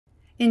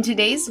In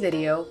today's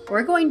video,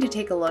 we're going to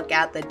take a look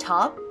at the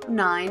top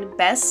 9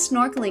 best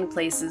snorkeling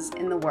places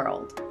in the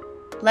world.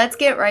 Let's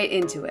get right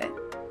into it.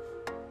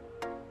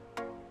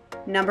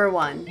 Number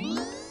 1.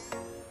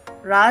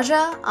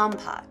 Raja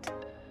Ampat,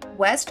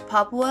 West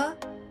Papua,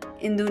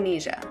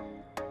 Indonesia.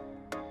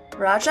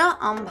 Raja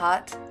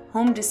Ampat,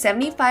 home to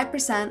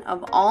 75%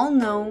 of all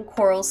known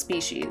coral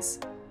species,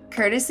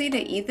 courtesy to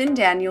Ethan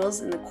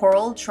Daniels in the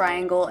Coral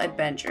Triangle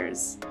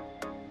Adventures.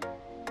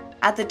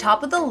 At the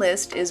top of the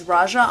list is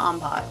Raja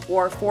Ampat,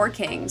 or Four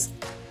Kings,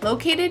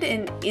 located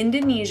in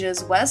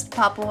Indonesia's West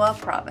Papua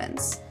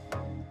province.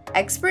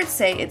 Experts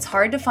say it's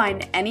hard to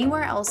find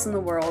anywhere else in the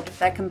world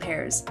that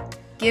compares,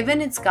 given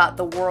it's got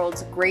the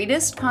world's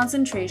greatest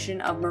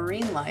concentration of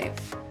marine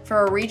life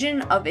for a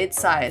region of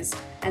its size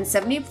and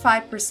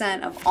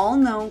 75% of all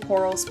known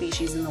coral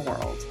species in the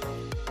world.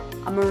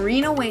 A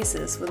marine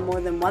oasis with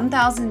more than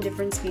 1,000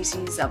 different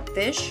species of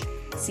fish,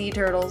 sea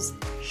turtles,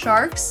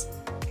 sharks,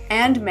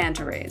 and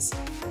manta rays.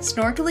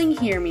 Snorkeling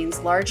here means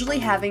largely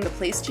having a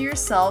place to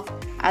yourself,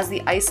 as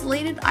the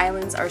isolated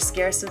islands are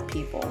scarce of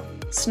people.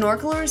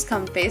 Snorkelers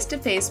come face to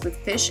face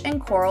with fish and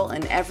coral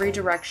in every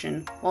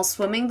direction while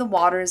swimming the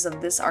waters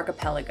of this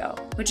archipelago,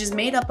 which is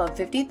made up of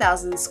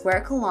 50,000 square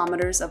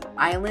kilometers of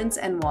islands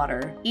and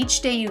water. Each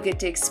day you get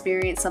to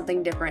experience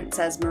something different,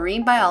 says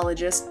marine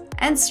biologist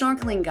and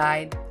snorkeling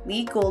guide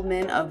Lee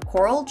Goldman of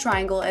Coral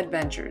Triangle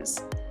Adventures.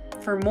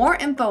 For more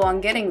info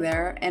on getting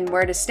there and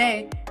where to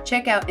stay,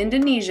 check out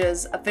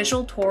Indonesia's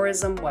official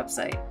tourism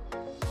website.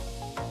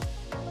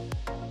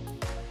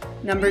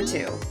 Number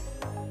 2.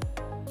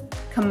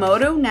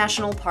 Komodo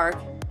National Park,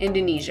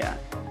 Indonesia.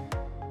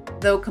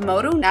 Though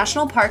Komodo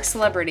National Park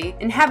celebrity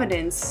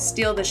inhabitants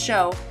steal the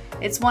show,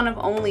 it's one of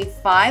only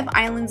 5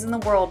 islands in the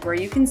world where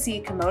you can see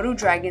Komodo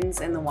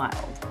dragons in the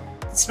wild.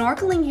 The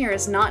snorkeling here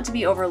is not to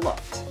be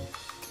overlooked.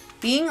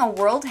 Being a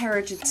World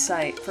Heritage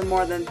Site for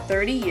more than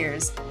 30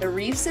 years, the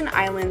reefs and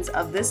islands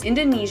of this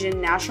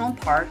Indonesian national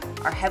park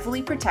are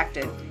heavily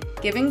protected,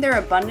 giving their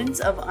abundance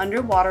of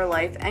underwater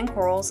life and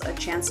corals a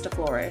chance to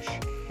flourish.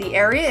 The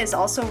area is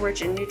also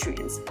rich in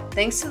nutrients,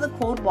 thanks to the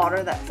cold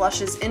water that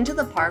flushes into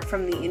the park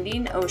from the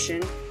Indian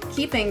Ocean,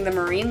 keeping the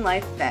marine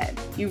life fed.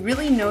 You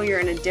really know you're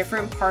in a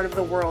different part of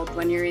the world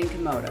when you're in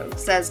Komodo,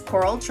 says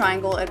Coral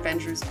Triangle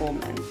Adventures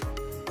Goldman.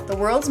 The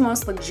world's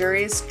most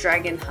luxurious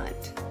dragon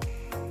hunt.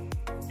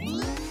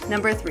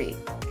 Number 3.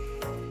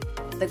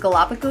 The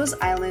Galapagos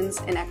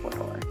Islands in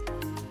Ecuador.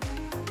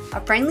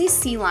 A friendly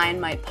sea lion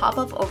might pop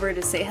up over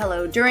to say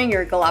hello during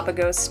your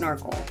Galapagos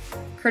snorkel.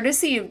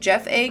 Courtesy of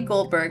Jeff A.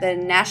 Goldberg, the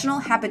National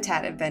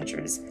Habitat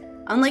Adventures.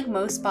 Unlike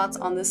most spots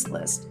on this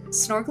list,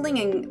 snorkeling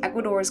in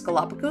Ecuador's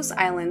Galapagos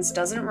Islands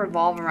doesn't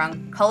revolve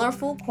around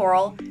colorful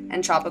coral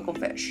and tropical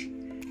fish.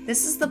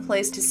 This is the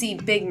place to see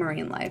big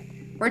marine life.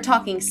 We're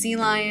talking sea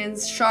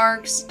lions,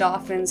 sharks,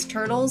 dolphins,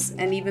 turtles,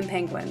 and even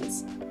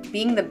penguins.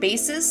 Being the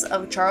basis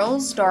of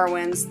Charles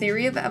Darwin's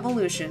theory of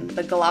evolution,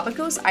 the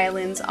Galapagos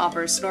Islands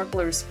offer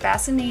snorkelers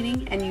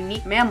fascinating and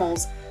unique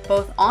mammals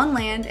both on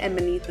land and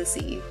beneath the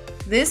sea.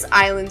 This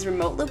island's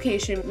remote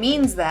location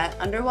means that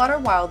underwater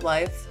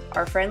wildlife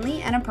are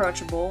friendly and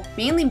approachable,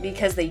 mainly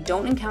because they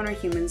don't encounter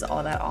humans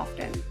all that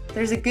often.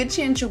 There's a good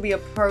chance you'll be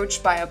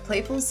approached by a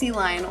playful sea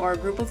lion or a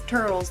group of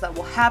turtles that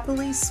will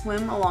happily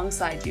swim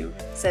alongside you,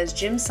 says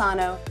Jim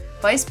Sano,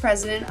 Vice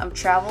President of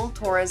Travel,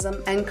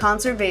 Tourism, and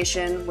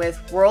Conservation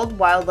with World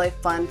Wildlife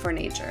Fund for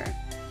Nature.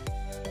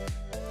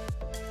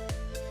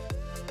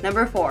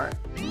 Number 4.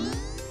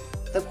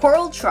 The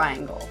Coral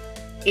Triangle,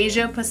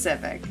 Asia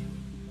Pacific.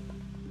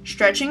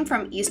 Stretching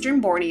from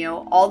eastern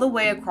Borneo all the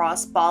way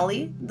across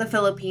Bali, the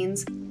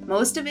Philippines,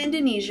 most of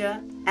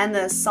Indonesia, and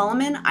the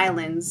Solomon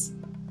Islands,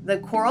 the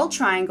Coral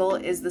Triangle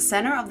is the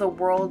center of the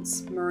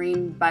world's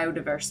marine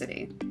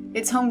biodiversity.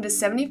 It's home to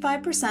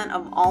 75%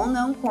 of all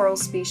known coral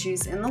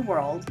species in the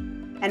world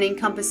and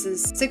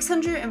encompasses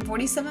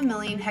 647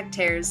 million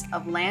hectares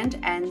of land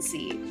and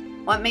sea.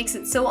 What makes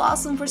it so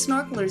awesome for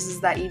snorkelers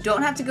is that you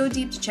don't have to go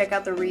deep to check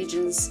out the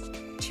region's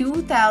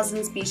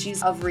 2,000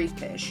 species of reef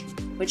fish,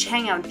 which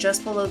hang out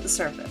just below the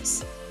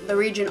surface. The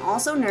region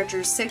also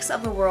nurtures 6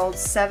 of the world's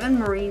 7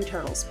 marine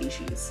turtle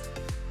species.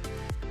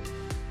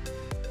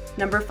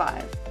 Number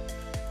 5.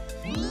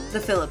 The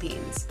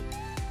Philippines.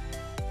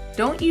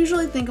 Don't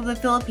usually think of the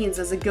Philippines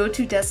as a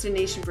go-to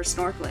destination for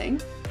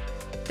snorkeling.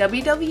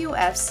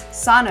 WWF's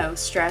Sano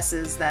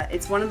stresses that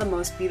it's one of the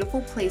most beautiful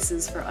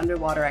places for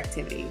underwater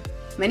activity.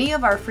 Many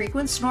of our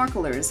frequent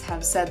snorkelers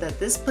have said that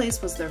this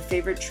place was their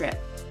favorite trip.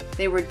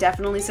 They were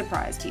definitely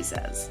surprised, he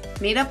says.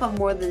 Made up of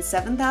more than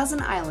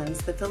 7,000 islands,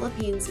 the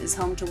Philippines is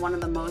home to one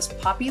of the most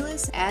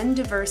populous and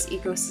diverse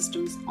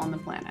ecosystems on the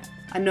planet.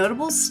 A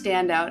notable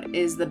standout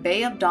is the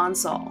Bay of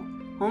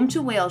Donsol, home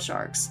to whale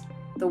sharks,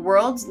 the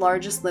world's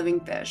largest living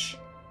fish.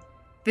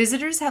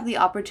 Visitors have the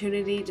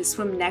opportunity to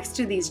swim next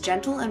to these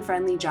gentle and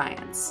friendly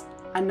giants.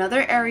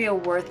 Another area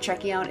worth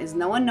checking out is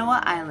Noa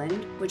Noa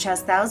Island, which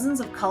has thousands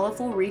of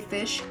colorful reef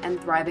fish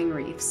and thriving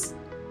reefs.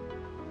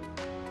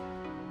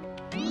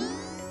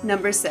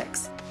 Number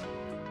 6.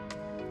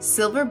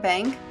 Silver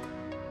Bank,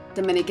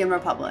 Dominican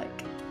Republic.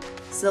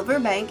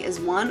 Silverbank is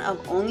one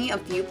of only a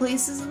few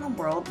places in the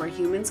world where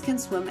humans can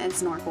swim and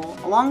snorkel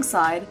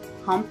alongside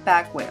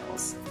humpback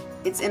whales.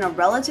 It's in a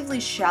relatively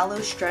shallow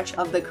stretch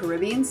of the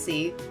Caribbean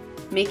Sea,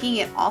 making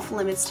it off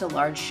limits to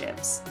large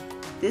ships.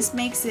 This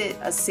makes it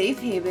a safe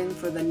haven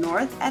for the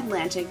North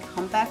Atlantic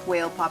humpback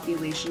whale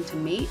population to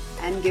mate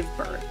and give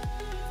birth.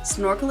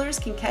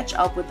 Snorkelers can catch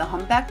up with the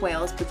humpback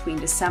whales between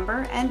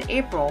December and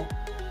April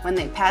when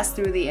they pass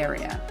through the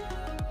area.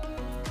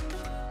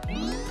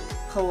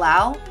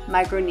 Palau,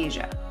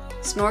 Micronesia.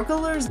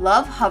 Snorkelers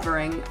love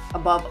hovering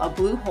above a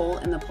blue hole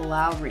in the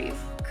Palau Reef,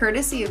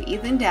 courtesy of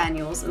Ethan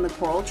Daniels in the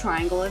Coral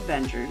Triangle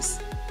Adventures.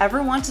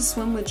 Ever want to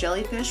swim with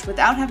jellyfish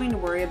without having to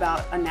worry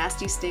about a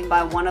nasty sting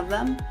by one of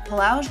them?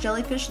 Palau's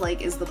Jellyfish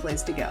Lake is the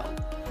place to go.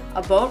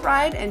 A boat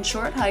ride and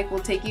short hike will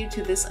take you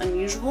to this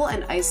unusual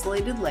and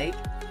isolated lake,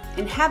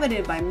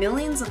 inhabited by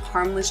millions of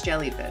harmless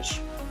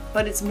jellyfish.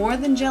 But it's more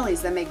than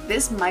jellies that make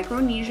this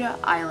Micronesia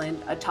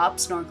island a top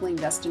snorkeling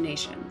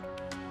destination.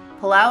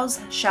 Palau's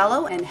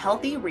shallow and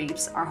healthy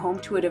reefs are home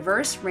to a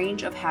diverse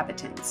range of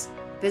habitats.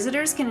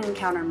 Visitors can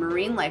encounter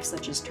marine life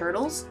such as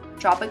turtles,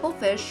 tropical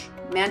fish,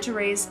 manta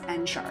rays,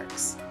 and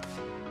sharks.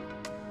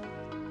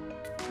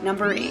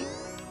 Number 8.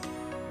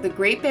 The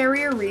Great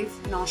Barrier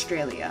Reef in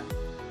Australia.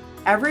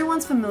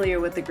 Everyone's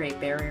familiar with the Great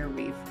Barrier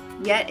Reef,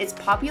 yet its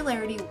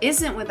popularity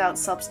isn't without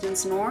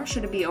substance, nor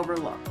should it be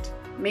overlooked.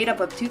 Made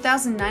up of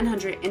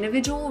 2,900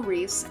 individual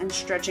reefs and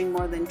stretching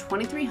more than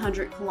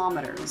 2,300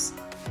 kilometers.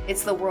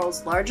 It's the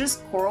world's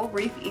largest coral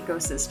reef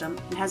ecosystem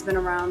and has been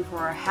around for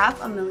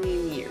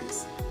 500,000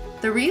 years.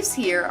 The reefs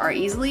here are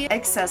easily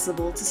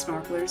accessible to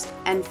snorkelers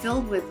and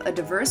filled with a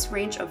diverse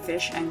range of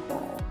fish and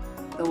coral.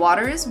 The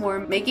water is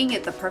warm, making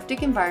it the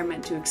perfect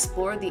environment to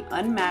explore the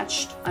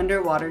unmatched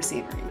underwater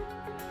scenery.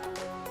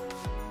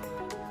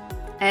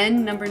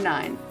 And number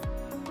 9.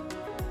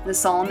 The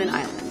Solomon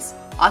Islands.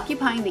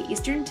 Occupying the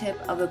eastern tip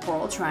of the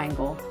Coral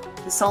Triangle,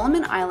 the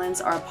Solomon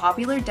Islands are a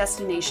popular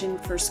destination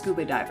for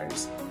scuba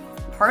divers.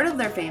 Part of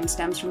their fame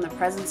stems from the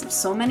presence of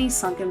so many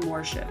sunken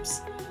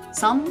warships.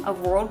 Some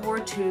of World War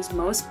II's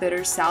most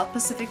bitter South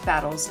Pacific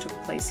battles took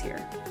place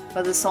here,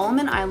 but the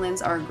Solomon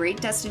Islands are a great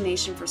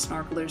destination for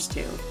snorkelers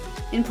too.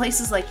 In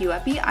places like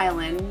Uepi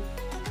Island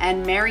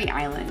and Mary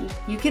Island,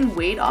 you can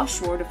wade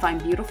offshore to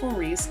find beautiful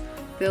reefs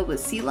filled with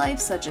sea life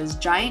such as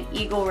giant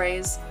eagle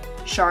rays,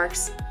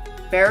 sharks,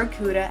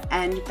 barracuda,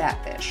 and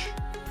batfish.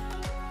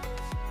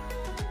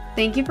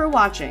 Thank you for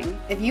watching.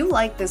 If you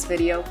liked this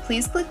video,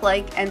 please click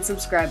like and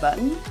subscribe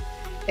button.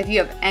 If you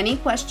have any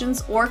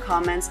questions or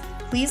comments,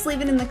 please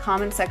leave it in the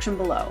comment section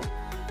below.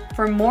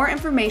 For more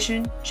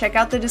information, check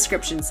out the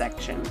description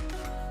section.